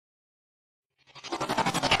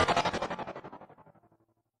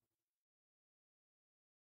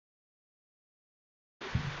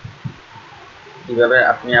কিভাবে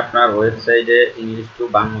আপনি আপনার ওয়েবসাইটে English to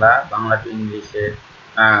Bangla, Bangla two ইংলিশে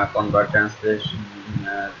কনভার্ট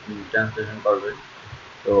ট্রান্সলেশন করবেন।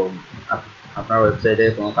 তো আপনার ওয়েবসাইটে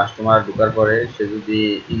কোনো কাস্টমার ঢোকার পরে সে যদি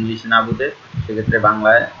ইংলিশ না বুঝে সেক্ষেত্রে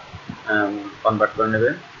বাংলায় কনভার্ট করে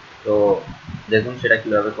নেবেন। তো দেখুন সেটা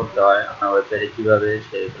কিভাবে করতে হয়, আপনার ওয়েবসাইটে কিভাবে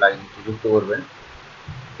সেই প্লাগইনটি যুক্ত করবেন।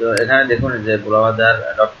 তো এখানে দেখুন যে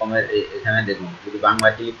ব্লগাদার.com এর এখানে দেখুন যদি বাংলা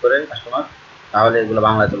ক্লিক করে কাস্টমার তাহলে এগুলো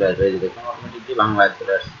বাংলা চলে আসবে। এই যে দেখুন অটোমেটিকলি বাংলায়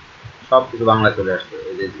চলে আসছে, সব কিছু বাংলা চলে আসছে।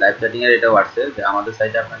 এই যে লাইভ চ্যাটিং এর এটাও আসছে যে আমাদের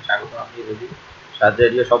সাইটে আপনার স্বাগত, আপনি যদি সার্চ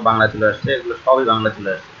রেডিও সব বাংলা চলে আসছে, এগুলো সবই বাংলা চলে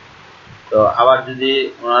আসছে। তো আবার যদি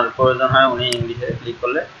ওনার প্রয়োজন হয় উনি ইংলিশে ক্লিক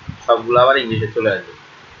করলে সবগুলো আবার ইংলিশে চলে আসবে।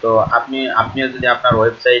 তো আপনিও যদি আপনার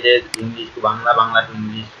ওয়েবসাইটে English to Bangla, Bangla to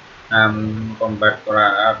English convert করা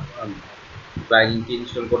প্লাগইনটি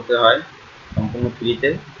ইনস্টল করতে হয় সম্পূর্ণ ফ্রিতে,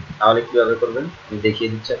 তাহলে কীভাবে করবেন আমি দেখিয়ে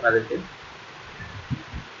দিচ্ছি আপনাদেরকে।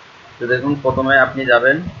 তো দেখুন প্রথমে আপনি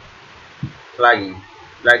যাবেন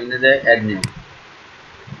প্লাগইনে যে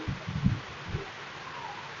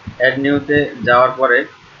অ্যাড নিউতে যাওয়ার পরে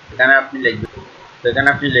এখানে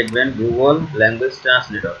আপনি লিখবেন Google language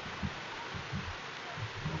translator.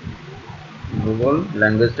 Google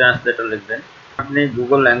language translator লিখবেন। আপনি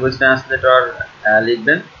গুগল ল্যাঙ্গুয়েজ ট্রান্সলেটর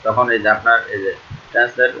লিখবেন, তখন এই যে আপনার এই যে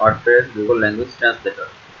translate WordPress Google language translator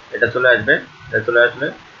এটা চলে আসবে। এটা চলে আসলে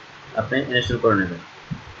আপনি ইনস্টল করে নেবেন।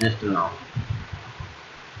 ইনস্টল নাও।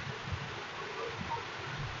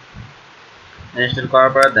 ইনস্টল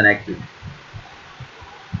করার পরে দেন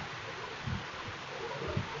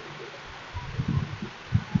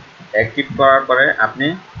অ্যাক্টিভ করার পরে আপনি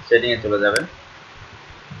সেটিংয়ে চলে যাবেন।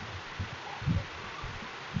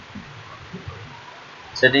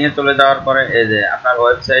 সেটিংয়ে চলে যাওয়ার পরে এই যে আপনার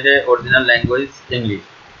ওয়েবসাইটে অরিজিনাল ল্যাঙ্গুয়েজ ইংলিশ,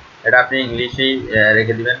 এটা আপনি ইংলিশেই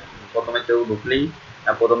রেখে দিবেন। প্রথমে কেউ ঢুকলেই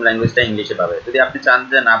প্রথম ল্যাঙ্গুয়েজটা ইংলিশে পাবে। যদি আপনি চান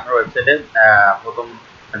যে না আপনার ওয়েবসাইটে প্রথম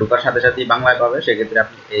ঢোকার সাথে সাথেই বাংলায় পাবে, সেক্ষেত্রে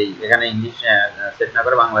আপনি এখানে ইংলিশ সেট না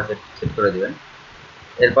করে বাংলা সেট করে দিবেন।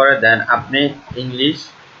 এরপরে দেন আপনি ইংলিশ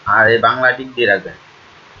আর এই বাংলা টিক দিয়ে রাখবেন,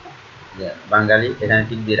 বাঙালি এখানে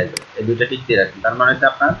টিক দিয়ে রাখবেন, এই দুইটা টিক দিয়ে রাখবেন। তার মানে হচ্ছে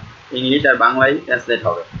আপনার ইংলিশ আর বাংলায় ট্রান্সলেট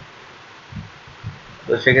হবে।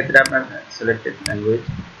 তো সেক্ষেত্রে আপনার সিলেক্টেড ল্যাঙ্গুয়েজ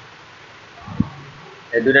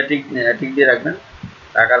এই দুইটা টিক দিয়ে রাখবেন।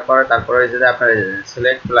 রাখার পরে তারপরে যদি আপনার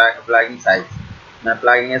সিলেক্ট প্লাগইন সাইজ,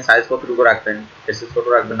 প্লাগইন এর সাইজ কতটুকু রাখবেন, বেশি ছোট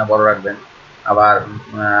রাখবেন না বড় রাখবেন। আবার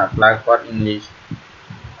প্লাগ ফর ইংলিশ,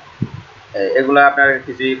 এগুলো আপনার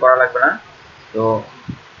কিছুই করা লাগবে না। তো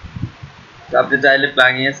আপনি চাইলে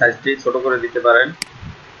প্লাগইন এর সাইজটি ছোট করে দিতে পারেন,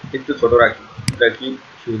 একটু ছোট রাখি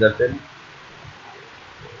সুবিধার্থে।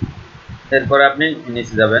 এরপরে আপনি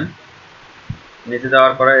নিচে যাবেন। নিচে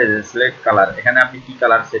যাওয়ার পরে সিলেক্ট কালার, এখানে আপনি কি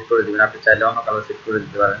কালার সেট করে দিবেন। আপনি চাইলে অন্য কালার সেট করে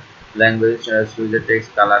দিতে পারেন। ল্যাঙ্গুয়েজ সুইচে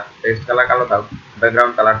টেক্সট কালার কালো থাক,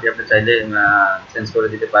 ব্যাকগ্রাউন্ড কালারটি আপনি চাইলে চেঞ্জ করে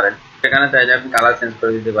দিতে পারেন। এখানে চাইলে আপনি কালার চেঞ্জ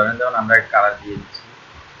করে দিতে পারেন, যেমন আমরা একটা কালার দিয়ে দিচ্ছি,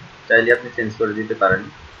 চাইলে আপনি চেঞ্জ করে দিতে পারেন।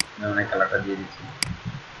 যেমন এই কালারটা দিয়ে দিচ্ছি,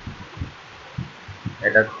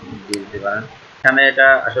 এটা দিয়ে দিতে পারেন। এখানে এটা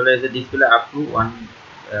আসলে যে display up to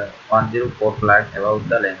 104 flag about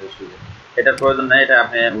the language switch, এটার প্রয়োজন নেই, এটা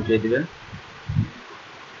আপনি উঠিয়ে দিবেন।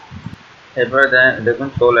 এরপরে দেখুন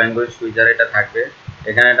শো ল্যাঙ্গুয়েজ সুইচার এটা থাকবে।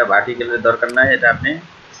 এখানে এটা ভার্টিক্যালের দরকার নাই, এটা আপনি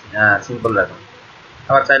সিম্পল রাখুন।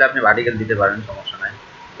 আবার চাইলে আপনি ভার্টিক্যাল দিতে পারেন, সমস্যা নাই,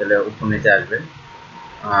 তাহলে উপর নিচে আসবে।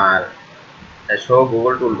 আর শো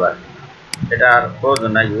গুগল টুলবার, এটা আর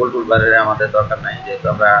প্রয়োজন নাই, গুগল টুলবারের আমাদের দরকার নাই, যেহেতু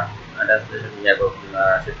আমরা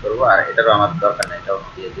সেট করবো। আর এটারও আমাদের দরকার নেই, এটাও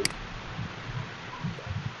দিয়ে দিই।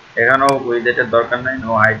 এখানেও উইজেটের দরকার নাই,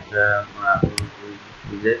 নো হাইট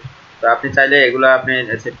উইজেট। তো আপনি চাইলে এগুলো আপনি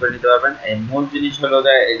সেট করে নিতে পারবেন। এই মূল জিনিস হলো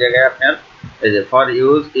যে এই জায়গায় আপনার এই যে for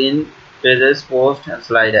use in pages post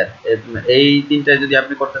slider, এই তিনটা যদি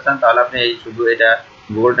আপনি করতে চান তাহলে আপনি এই শুধু এটা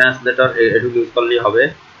গুগল ট্রান্সলেটর এটুকু ইউজ করলেই হবে।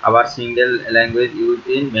 আবার single language use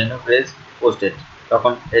in menu page posted,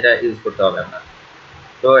 তখন এটা ইউজ করতে হবে আপনার।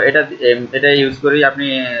 তো এটা ইউজ করেই আপনি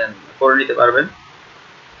করে নিতে পারবেন।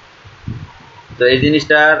 তো এই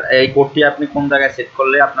জিনিসটার এই কোডটি আপনি কোন জায়গায় সেট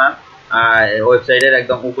করলে আপনার ওয়েবসাইটের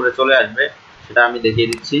একদম উপরে চলে আসবে সেটা আমি দেখিয়ে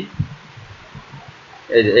দিচ্ছি।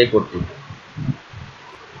 এই যে এই কোডটি,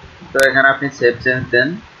 তো এখানে আপনি সেভ চেঞ্জ দেন,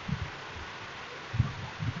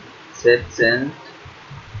 সেভ চেঞ্জ।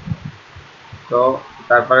 তো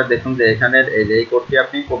তারপরে দেখুন যে এখানের এই কোডটি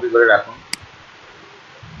আপনি কপি করে রাখুন,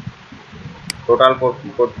 টোটাল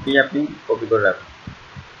কোডটি আপনি কপি করে রাখুন।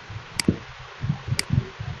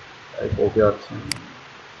 কপি হচ্ছে,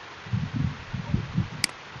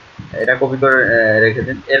 এটা কপি করে রেখে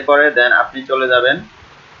দিন। এরপরে দেন আপনি চলে যাবেন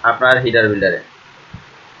আপনার হিডার বিল্ডারে।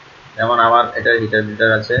 যেমন আমার এটা হিডার বিল্ডার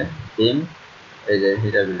আছে, থিম, এই যে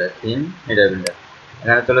header builder, theme header builder,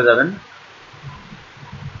 এখানে চলে যাবেন।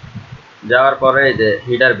 যাওয়ার পরে এই যে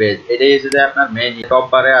হিডার পেজ, এটাই হচ্ছে যে আপনার মেইন টপ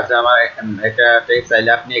বারে আছে আমার একটা টেক্সট, চাইলে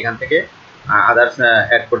আপনি এখান থেকে আদার্স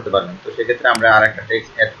অ্যাড করতে পারবেন। তো সেক্ষেত্রে আমরা আর একটা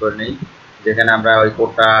টেক্সট অ্যাড করে নিই, যেখানে আমরা ওই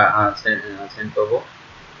কোডটা সেন্ড করবো।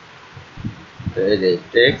 তো এই যে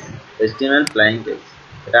টেক্সট HTML ফ্লাইং টেক্সট,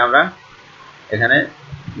 এটা আমরা এখানে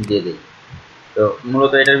দিয়ে দিই। তো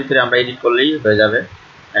মূলত এটার ভিতরে আমরা এডিট করলেই হয়ে যাবে।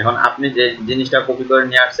 এখন আপনি যে জিনিসটা কপি করে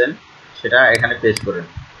নিয়ে আসছেন সেটা এখানে পেস্ট করেন।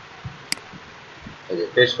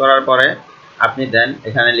 পেস্ট করার পরে আপনি দেন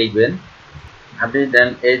এখানে লিখবেন, আপনি দেন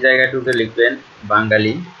এই জায়গাটুকে লিখবেন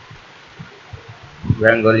বাঙালি,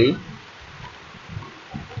 বেঙ্গলি,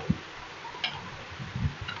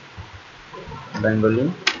 বেঙ্গলি,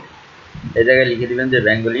 এই জায়গায় লিখে দিবেন যে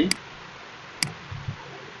বেঙ্গলি,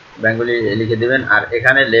 বেঙ্গলি লিখে দিবেন। আর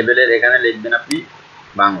এখানে লেবেলের এখানে লিখবেন আপনি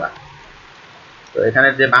বাংলা। তো এখানে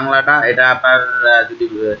যে বাংলাটা এটা আপনার যদি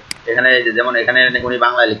এখানে যেমন এখানে উনি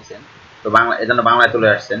বাংলায় লিখছেন, তো বাংলা এজন্য বাংলায় চলে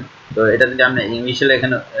আসছেন। তো এটা যদি আপনি ইংলিশে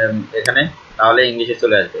লেখেন এখানে, তাহলে ইংলিশে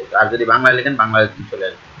চলে আসবে। আর যদি বাংলায় লিখেন বাংলায় চলে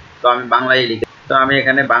আসবে। তো আমি বাংলায় লিখে, তো আমি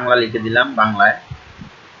এখানে বাংলা লিখে দিলাম, বাংলায়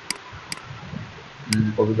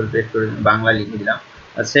কপি করে পেস্ট করে বাংলা লিখে দিলাম।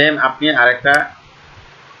 সেম আপনি আরেকটা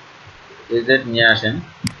এজেট নিয়ে আসেন,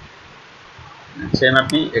 সেম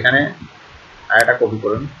আপনি এখানে আরেকটা কপি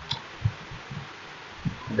করুন,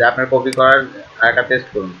 যে আপনার কপি করার আরেকটা পেস্ট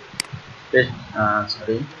করুন, পেস্ট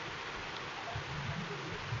সরি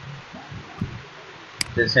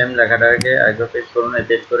সেম লেখাটাকে আরেকবার পেস্ট করুন।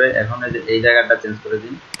 পেস্ট করে এখন এই জায়গাটা চেঞ্জ করে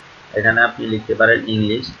দিন, এখানে আপনি লিখতে পারেন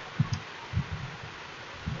ইংলিশ,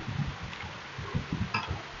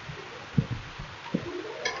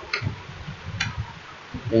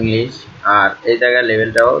 ইংলিশ। আর এই জায়গায়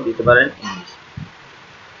লেভেলটাও দিতে পারেন ইংলিশ,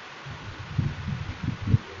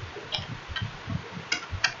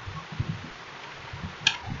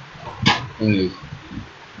 ইংলিশ।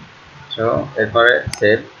 সো এরপরে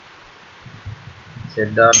সেভ, সেভ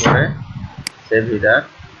দেওয়ার পরে সেভ হিডার।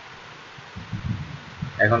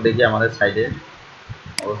 এখন দেখি আমাদের সাইডে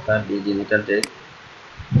অবস্থা, ডিজিটাল টেক্সট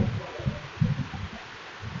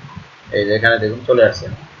এই যে এখানে দেখুন চলে আসছে।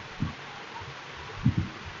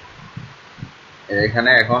 এখানে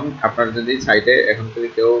এখন আপনার যদি সাইটে এখন যদি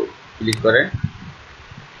কেউ ক্লিক করে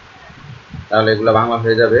তাহলে এগুলো বাংলা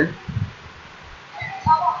হয়ে যাবে।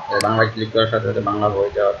 বাংলা ক্লিক করার সাথে সাথে বাংলা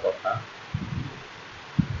হয়ে যাওয়ার কথা।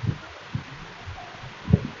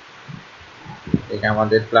 এখানে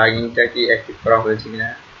আমাদের প্লাগইনটা কি অ্যাক্টিভ করা হয়েছে কিনা।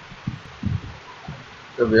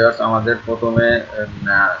 তো ভিউয়ার্স আমাদের প্রথমে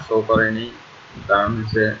শো করেনি, কারণ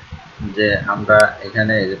হচ্ছে যে আমরা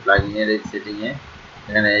এখানে যে প্লাগইনের এই সেটিংয়ে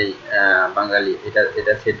এখানে এই বাঙালি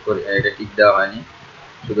এটা সেট করে, এটা টিক দেওয়া হয়নি,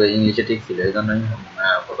 শুধু ইংলিশে টিক ছিল, এই জন্যই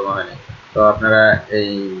প্রথমে হয়নি। তো আপনারা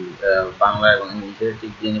এই বাংলা এবং ইংলিশে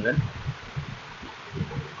টিক দিয়ে নেবেন।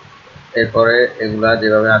 এরপরে এগুলা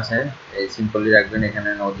যেভাবে আছে এই সিম্পলি রাখবেন, এখানে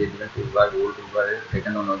নো দিয়ে দিবেন, টুলবার গুগল টুলবারে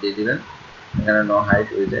এখানেও নো দিয়ে দিবেন, এখানে নো হাইট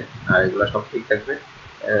উইজেট, আর এগুলো সব ঠিক থাকবে।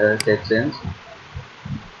 সেভ চেঞ্জ,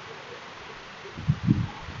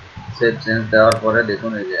 সেভ চেঞ্জ দেওয়ার পরে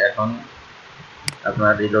দেখুন এই যে এখন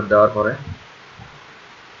আপনার রিলোড দেওয়ার পরে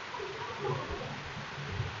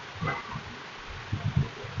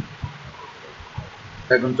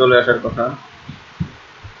এখন চলে আসার কথা।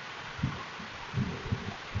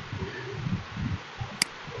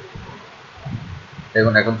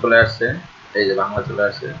 দেখুন এখন চলে আসছে, এই যে বাংলা চলে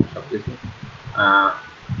আসছে সবকিছু,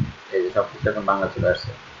 এই যে সবকিছু এখন বাংলা চলে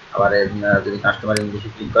আসছে। আবার যদি কাস্টমার ইংলিশে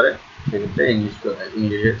ক্লিক করে সেক্ষেত্রে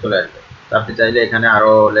ইংলিশে চলে আসবে। তো আপনি চাইলে এখানে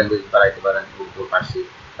আরো ল্যাঙ্গুয়েজ বাড়াইতে পারেন, উর্দু, ফার্সি।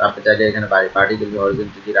 তো আপনি চাইলে এখানে পার্টিকুলার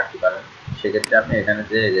হরিজন্টালি রাখতে পারেন। সেক্ষেত্রে আপনি এখানে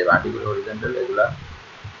যে পার্টিকুলার হরিজন্টাল এগুলা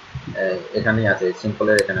এখানেই আছে,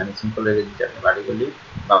 সিম্পলের এখানে আমি সিম্পল রেখে দিচ্ছি, আপনি পার্টিকুলারলি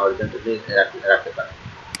বা হরিজন্টালি রাখতে পারেন।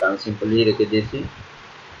 তো আমি সিম্পলি রেখে দিয়েছি।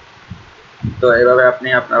 তো এভাবে আপনি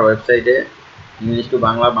আপনার ওয়েবসাইটে English to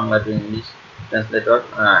Bangla, Bangla to English translator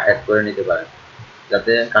add করে নিতে পারেন,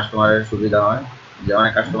 যাতে কাস্টমারের সুবিধা হয়। যে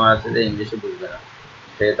অনেক কাস্টমার আছে যে ইংলিশে বুঝবে না,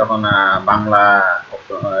 সে তখন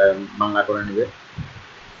বাংলা করে নেবে।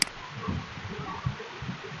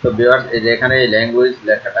 তো ভিউয়ার্স এই যে এখানে এই ল্যাঙ্গুয়েজ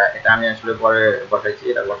লেখাটা, এটা আমি আসলে পরে বসাইছি।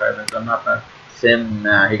 এটা বসানোর জন্য আপনার সেম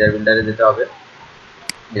হিডার বিল্ডারে যেতে হবে।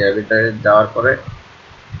 হিডার বিল্ডারে যাওয়ার পরে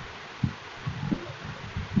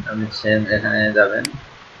আপনি সেম এখানে যাবেন,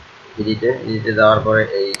 এডিটে যাওয়ার পরে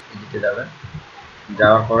এই এডিটে যাবেন,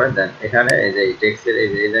 যাওয়ার পরে দেন এখানে এই যে টেক্সটের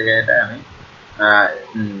এই জায়গাটা আমি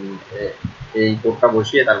এই কোডটা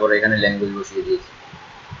বসিয়ে তারপরে এখানে ল্যাঙ্গুয়েজ বসিয়ে দিয়েছি।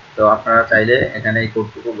 তো আপনারা চাইলে এখানে এই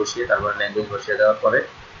কোডটুকু বসিয়ে তারপরে ল্যাঙ্গুয়েজ বসিয়ে দেওয়ার পরে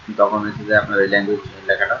তখন হচ্ছে যে আপনার এই ল্যাঙ্গুয়েজ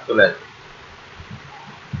লেখাটা চলে আসবে।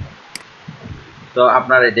 তো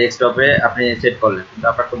আপনার এই ডেস্কটপে আপনি সেট করলেন, কিন্তু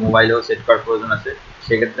আপনার তো মোবাইলেও সেট করার প্রয়োজন আছে।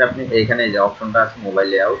 সেক্ষেত্রে আপনি এইখানে যে অপশনটা আছে মোবাইল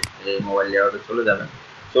লেআউট, এই মোবাইল লেআউটে চলে যাবেন।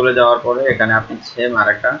 চলে যাওয়ার পরে এখানে আপনি সেম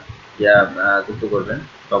আরেকটা ইয়া যুক্ত করবেন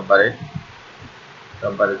টপ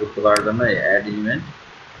বারে যুক্ত করার জন্য অ্যাড এলিমেন্ট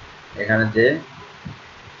এখানে যে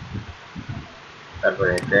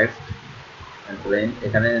তারপরে টেক্সট এন্ড প্লেন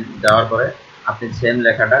এখানে যাওয়ার পরে আপনি সেম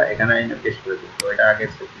লেখাটা এখানে এনে পেস্ট করে দিন। তো এটা আগে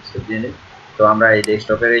সেভ দিয়ে নিই। তো আমরা এই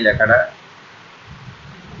ডেস্কটপের এই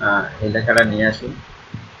লেখাটা নিয়ে আসি,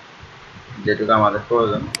 যেটুকু আমাদের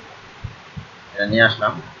প্রয়োজন এটা নিয়ে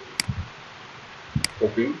আসলাম,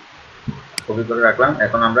 কপি করে রাখলাম।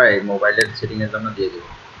 এখন আমরা এই মোবাইলের সেটিং এর জন্য দিয়ে দেব।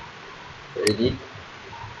 তো এডিট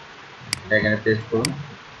এটা এখানে পেস্ট করুন,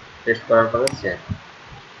 পেস্ট করার পরে সেভ।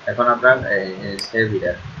 এখন আপনার সেভ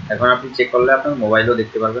হিয়ার, এখন আপনি চেক করলে আপনার মোবাইলও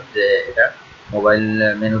দেখতে পারবেন যে এটা মোবাইল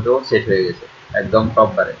মেনুতেও সেট হয়ে গেছে একদম টপ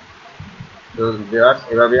বারে। তো ভিউয়ার্স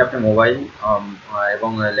এভাবেই আপনি মোবাইল এবং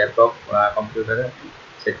ল্যাপটপ কম্পিউটারে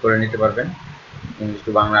সেট করে নিতে পারবেন ইংলিশ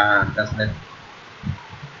টু বাংলা ট্রান্সলেট।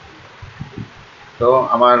 তো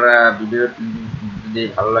আমার ভিডিও যদি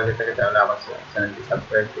ভালো লাগে থাকে তাহলে আমার চ্যানেলটি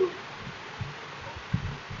সাবস্ক্রাইব করুন।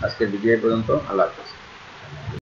 আজকের ভিডিও পর্যন্ত, আল্লাহ হাফেজ।